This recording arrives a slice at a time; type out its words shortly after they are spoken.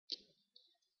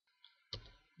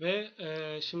Ve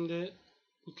şimdi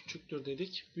bu küçüktür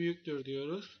dedik. Büyüktür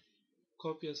diyoruz.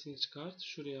 Kopyasını çıkart.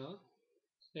 Şuraya al.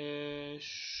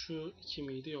 Şu 2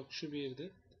 miydi? Yok, şu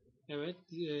 1'di. Evet.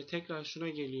 Tekrar şuna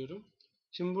geliyorum.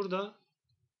 Şimdi burada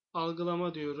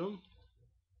algılama diyorum.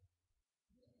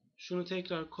 Şunu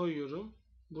tekrar koyuyorum.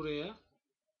 Buraya.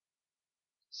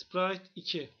 Sprite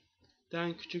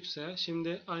 2'den küçükse,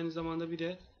 şimdi aynı zamanda bir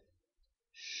de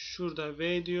şurada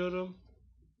V diyorum.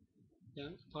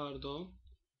 Yani pardon.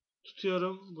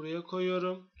 Tutuyorum, buraya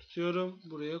koyuyorum. Tutuyorum,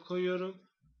 buraya koyuyorum.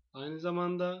 Aynı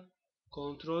zamanda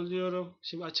kontrol diyorum.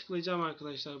 Şimdi açıklayacağım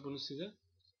arkadaşlar bunu size.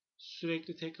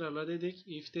 Sürekli tekrarla dedik,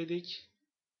 if dedik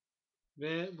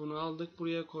ve bunu aldık,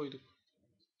 buraya koyduk.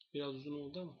 Biraz uzun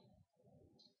oldu ama.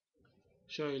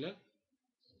 Şöyle.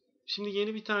 Şimdi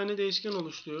yeni bir tane değişken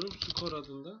oluşturuyorum. Score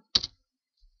adında.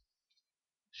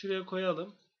 Şuraya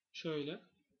koyalım. Şöyle.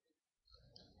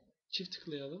 Çift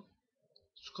tıklayalım.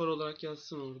 Skor olarak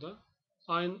yazsın orada.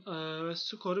 Aynı ve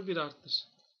skoru bir arttır.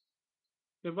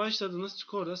 Ve başladığınız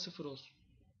skor da 0 olsun.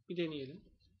 Bir deneyelim.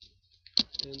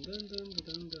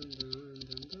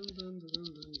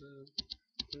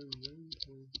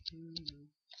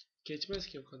 Geçmez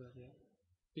ki o kadar ya.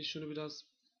 Biz şunu biraz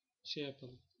şey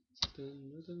yapalım.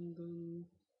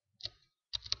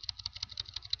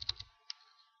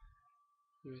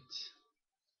 Evet.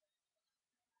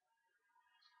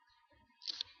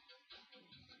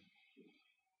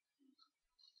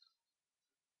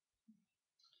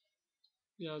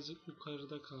 Birazcık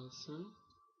yukarıda kalsın.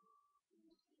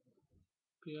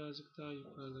 Birazcık daha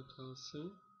yukarıda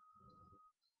kalsın.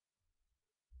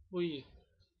 Bu iyi.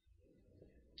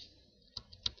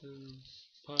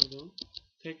 Pardon.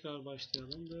 Tekrar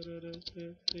başlayalım.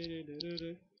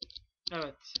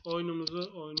 Evet.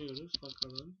 Oyunumuzu oynuyoruz.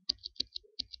 Bakalım.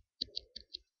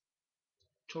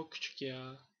 Çok küçük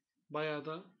ya. Bayağı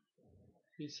da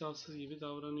insafsız gibi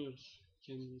davranıyoruz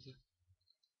kendimize.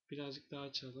 Birazcık daha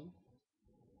açalım.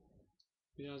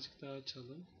 Birazcık daha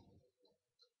açalım.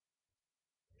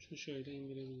 Şunu şöyle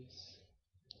indirebiliriz.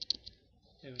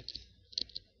 Evet.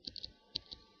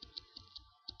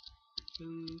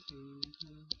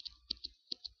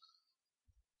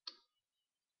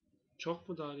 Çok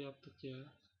mu dar yaptık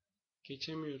ya?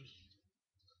 Geçemiyoruz.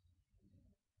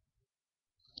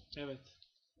 Evet.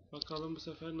 Bakalım bu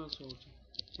sefer nasıl olacak.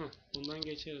 Bundan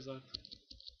geçeriz artık.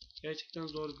 Gerçekten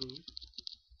zor bir oyun.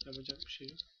 Yapacak bir şey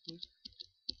yok.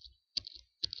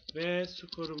 Ve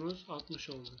skorumuz 60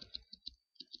 oldu.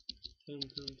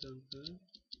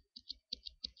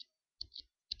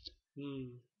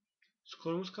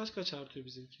 Skorumuz kaç artıyor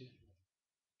bizimki?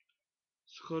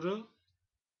 Skoru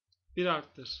 1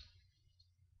 arttır.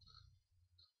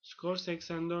 Skor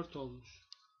 84 olmuş.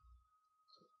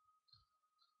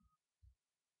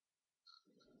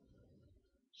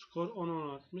 Skor 10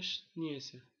 artmış.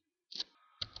 Niyeyse.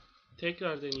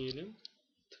 Tekrar deneyelim.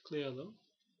 Tıklayalım.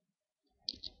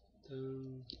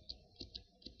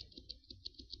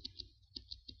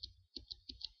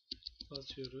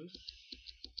 Basıyoruz.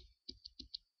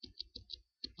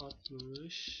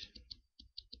 60.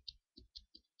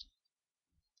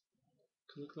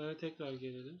 Kılıklara tekrar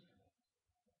gelelim.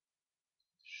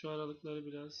 Şu aralıkları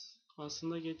biraz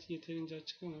aslında yeterince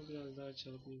açık ama biraz daha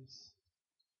açabiliriz.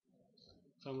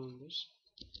 Tamamdır.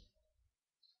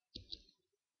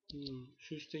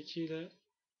 Şu üsttekiyle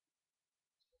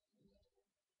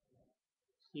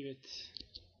evet.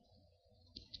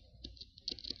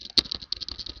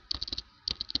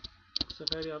 Bu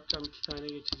sefer yapacağım. 2 tane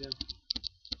geçeceğim.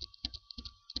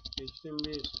 Geçtim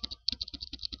 1.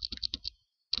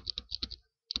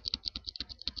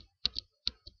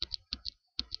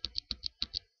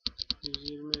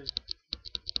 120.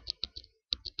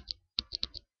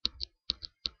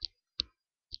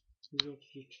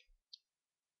 133.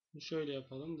 Bunu şöyle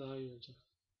yapalım, daha iyi olacak.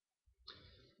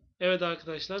 Evet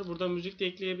arkadaşlar, burada müzik de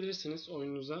ekleyebilirsiniz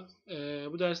oyununuza.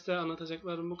 Bu derste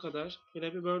anlatacaklarım bu kadar.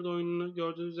 Flappy Bird oyununu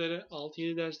gördüğünüz üzere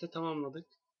 6-7 derste tamamladık.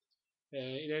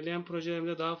 İlerleyen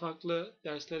projelerimde daha farklı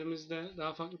derslerimizde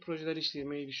daha farklı projeler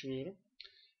işlemeyi düşünüyorum.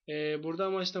 Burada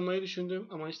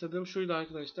amaçladığım şuydu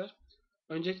arkadaşlar.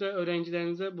 Öncelikle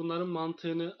öğrencilerinize bunların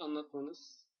mantığını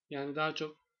anlatmanız. Yani daha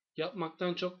çok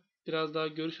yapmaktan çok biraz daha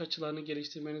görüş açılarını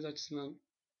geliştirmeniz açısından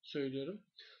söylüyorum.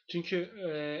 Çünkü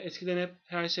eskiden hep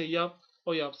her şey yap,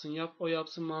 o yapsın, yap, o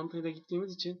yapsın mantığıyla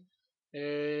gittiğimiz için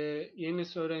yeni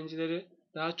nesil öğrencileri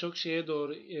daha çok şeye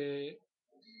doğru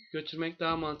götürmek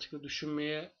daha mantıklı.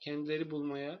 Düşünmeye, kendileri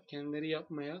bulmaya, kendileri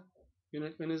yapmaya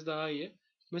yönetmeniz daha iyi.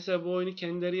 Mesela bu oyunu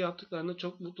kendileri yaptıklarında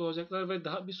çok mutlu olacaklar ve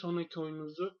daha bir sonraki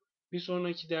oyununuzu, bir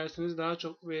sonraki dersiniz daha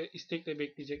çok ve istekle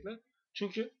bekleyecekler.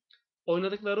 Çünkü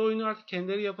oynadıkları oyunu artık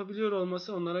kendileri yapabiliyor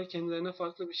olması onlara kendilerine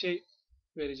farklı bir şey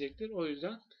verecektir. O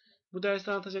yüzden bu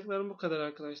derste anlatacaklarım bu kadar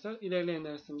arkadaşlar. İlerleyen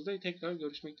dersimizde tekrar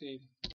görüşmek dileğiyle.